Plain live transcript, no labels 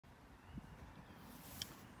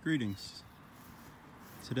Greetings.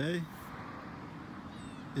 Today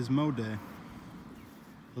is mow day.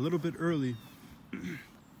 A little bit early.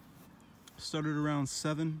 Started around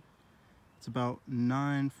 7. It's about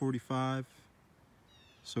 9:45.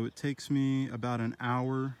 So it takes me about an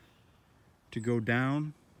hour to go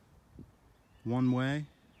down one way,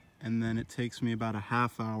 and then it takes me about a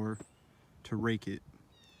half hour to rake it.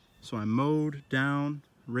 So I mowed down,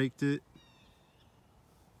 raked it,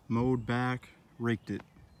 mowed back, raked it.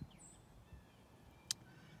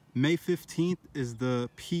 May 15th is the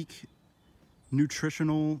peak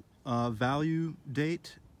nutritional value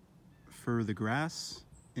date for the grass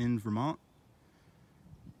in Vermont.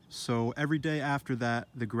 So every day after that,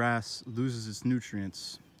 the grass loses its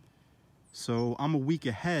nutrients. So I'm a week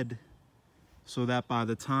ahead, so that by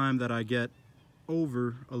the time that I get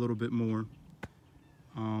over a little bit more,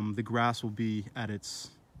 the grass will be at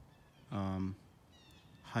its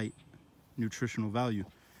height nutritional value.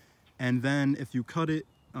 And then if you cut it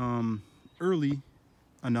early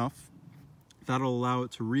enough, that'll allow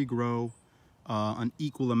it to regrow an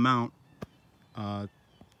equal amount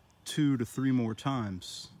 2 to 3 more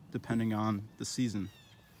times, depending on the season.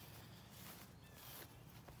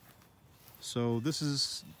 So this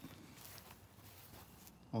is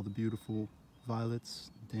all the beautiful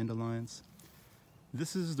violets, dandelions.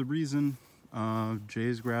 This is the reason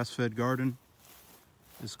JsGrassFedGarden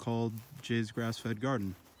is called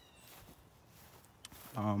JsGrassFedGarden.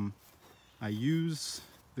 I use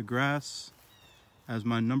the grass as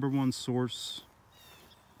my #1 source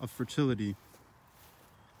of fertility,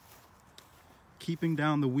 keeping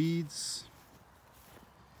down the weeds,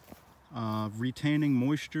 retaining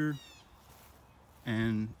moisture,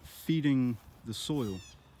 and feeding the soil.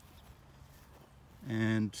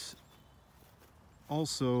 And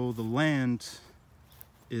also the land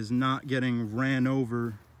is not getting ran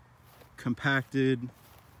over, compacted,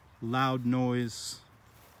 loud noise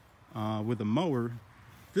with a mower.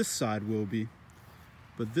 This side will be,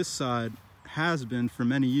 but this side has been for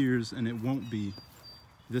many years, and it won't be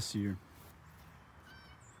this year.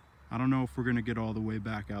 I don't know if we're gonna get all the way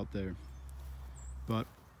back out there, but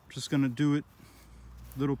just gonna do it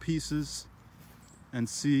little pieces and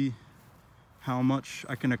see how much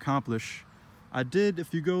I can accomplish. I did,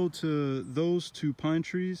 if you go to those 2 pine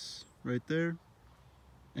trees right there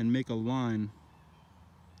and make a line,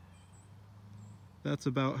 that's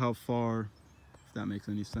about how far, if that makes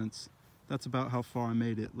any sense, that's about how far I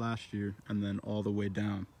made it last year, and then all the way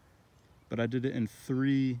down. But I did it in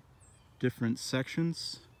 3 different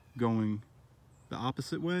sections going the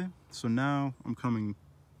opposite way. So now I'm coming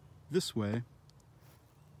this way.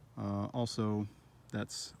 Also,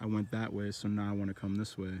 I went that way, so now I want to come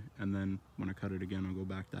this way, and then when I cut it again, I'll go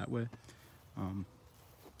back that way. Kind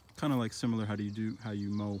of like similar how you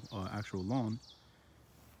mow actual lawn.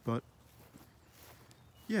 But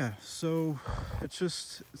yeah, so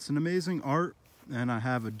it's an amazing art, and I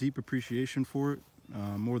have a deep appreciation for it,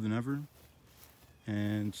 more than ever.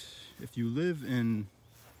 And if you live in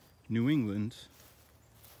New England,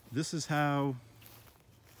 this is how,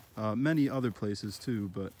 many other places too,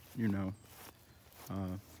 but you know,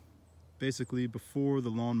 basically before the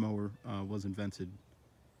lawnmower was invented,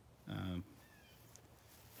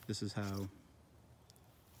 this is how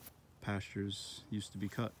pastures used to be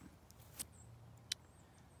cut.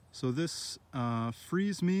 So this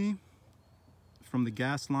frees me from the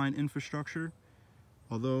gas line infrastructure,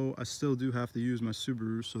 although I still do have to use my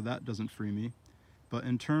Subaru, so that doesn't free me. But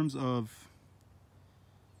in terms of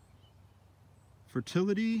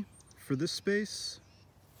fertility for this space,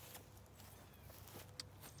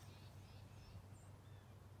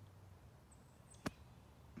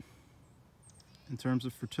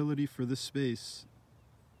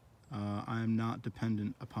 I am not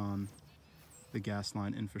dependent upon the gas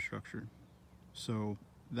line infrastructure. So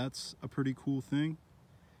that's a pretty cool thing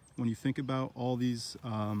when you think about all these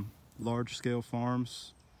large-scale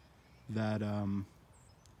farms that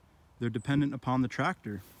they're dependent upon the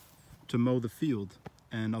tractor to mow the field.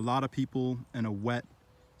 And a lot of people in a wet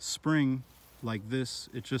spring like this,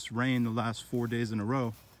 it just rained the last 4 days in a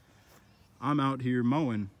row, I'm out here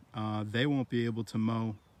mowing. They won't be able to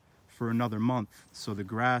mow for another month, so the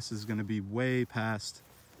grass is going to be way past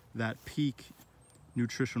that peak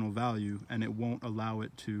nutritional value, and it won't allow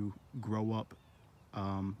it to grow up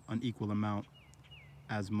an equal amount,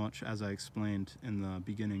 as much as I explained in the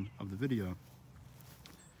beginning of the video.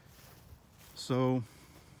 So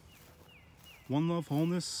one love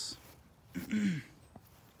wholeness.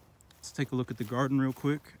 Let's take a look at the garden real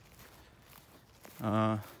quick.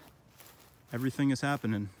 Everything is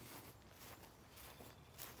happening.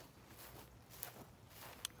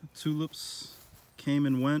 Tulips, came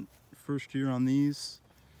and went. First year on these.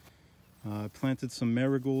 I planted some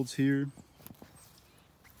marigolds here,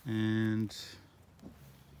 and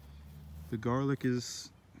the garlic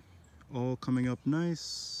is all coming up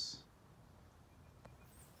nice.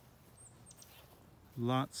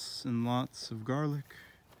 Lots and lots of garlic.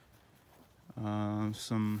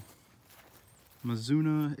 Some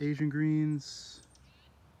Mizuna Asian greens.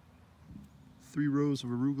 3 rows of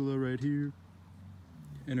arugula right here,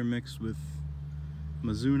 intermixed with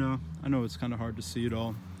Mizuna. I know it's kind of hard to see it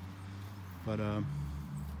all, but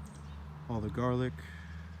all the garlic,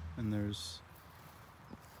 and there's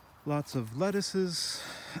lots of lettuces.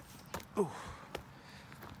 Oh,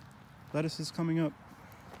 lettuces coming up.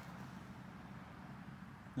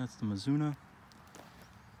 That's the Mizuna.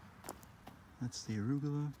 That's the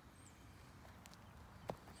arugula.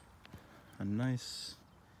 A nice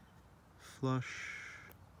flush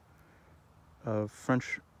of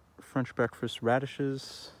French breakfast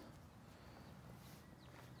radishes.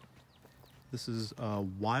 This is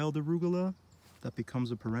wild arugula that becomes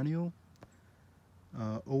a perennial.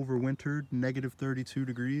 Overwintered, -32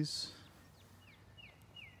 degrees.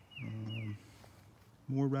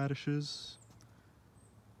 More radishes.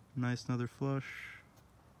 Nice, another flush.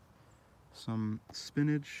 Some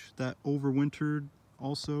spinach that overwintered,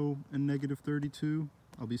 also in -32.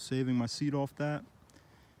 I'll be saving my seed off that.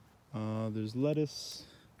 There's lettuce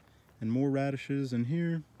and more radishes in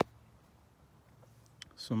here.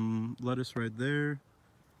 Some lettuce right there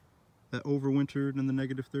that overwintered in the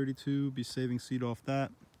 -32. Be saving seed off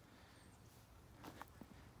that.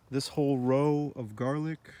 This whole row of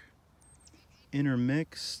garlic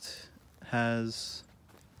intermixed has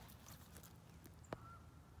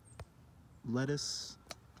lettuce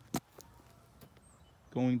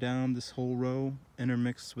going down this whole row,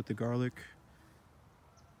 intermixed with the garlic.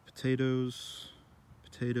 Potatoes,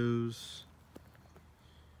 potatoes,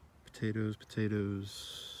 potatoes,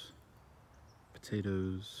 potatoes,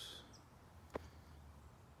 potatoes.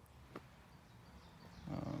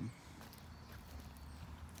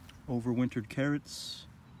 Overwintered carrots.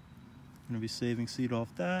 I'm gonna be saving seed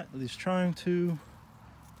off that, at least trying to.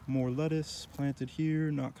 More lettuce planted here,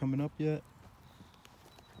 not coming up yet.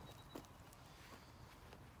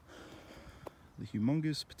 The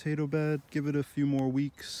humongous potato bed, give it a few more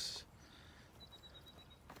weeks.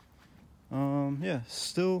 Yeah,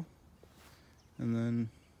 still. And then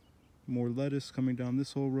more lettuce coming down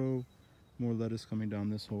this whole row, more lettuce coming down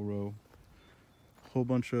this whole row. Whole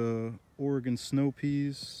bunch of Oregon snow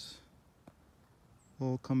peas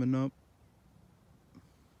all coming up.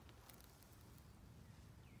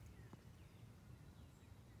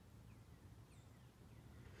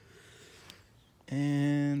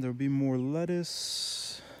 And there'll be more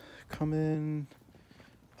lettuce coming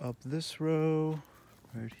up this row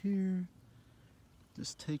right here.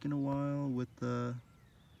 Just taking a while with the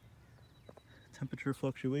temperature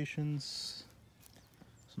fluctuations.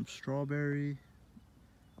 Some strawberry,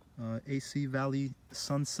 AC Valley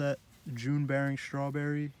Sunset June bearing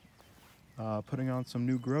strawberry, putting on some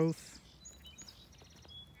new growth.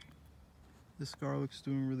 This garlic's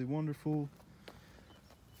doing really wonderful.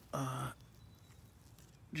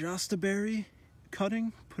 Jostaberry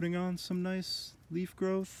cutting, putting on some nice leaf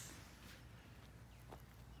growth.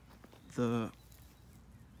 The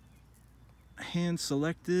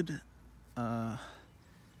hand-selected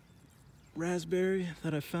raspberry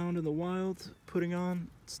that I found in the wild, putting on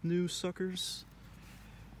its new suckers.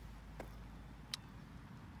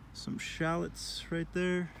 Some shallots right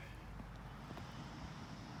there.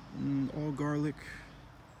 And all garlic.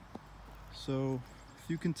 So if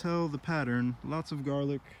you can tell the pattern, lots of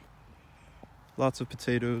garlic, lots of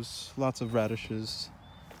potatoes, lots of radishes,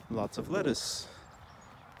 lots of lettuce.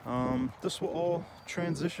 This will all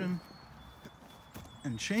transition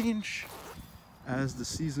and change as the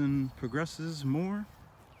season progresses more.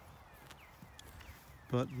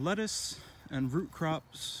 But lettuce and root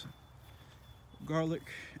crops, garlic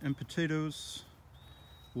and potatoes,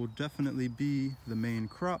 will definitely be the main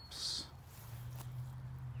crops,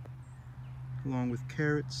 along with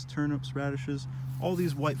carrots, turnips, radishes. All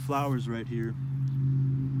these white flowers right here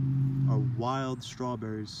are wild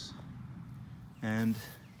strawberries, and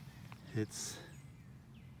it's,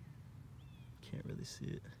 can't really see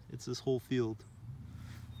it, it's this whole field.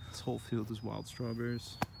 This whole field is wild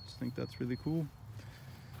strawberries. I just think that's really cool.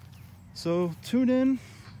 So tune in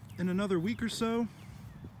another week or so.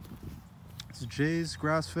 It's Jay's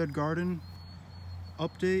Grass-Fed Garden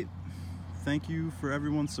update. Thank you for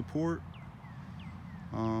everyone's support.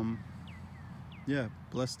 Yeah,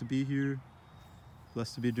 blessed to be here,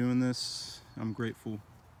 blessed to be doing this. I'm grateful.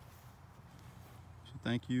 So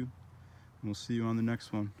thank you. we'll see you on the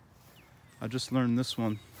next one. I just learned this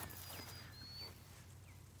one.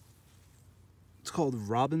 It's called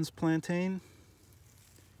Robin's Plantain.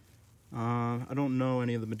 I don't know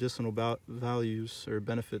any of the medicinal values or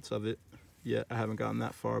benefits of it yet. I haven't gotten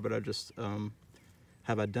that far, but I just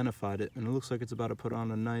have identified it, and it looks like it's about to put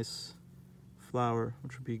on a nice flower,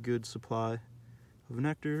 which would be a good supply of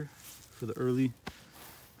nectar for the early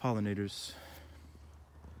pollinators.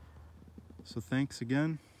 So thanks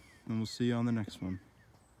again, and we'll see you on the next one.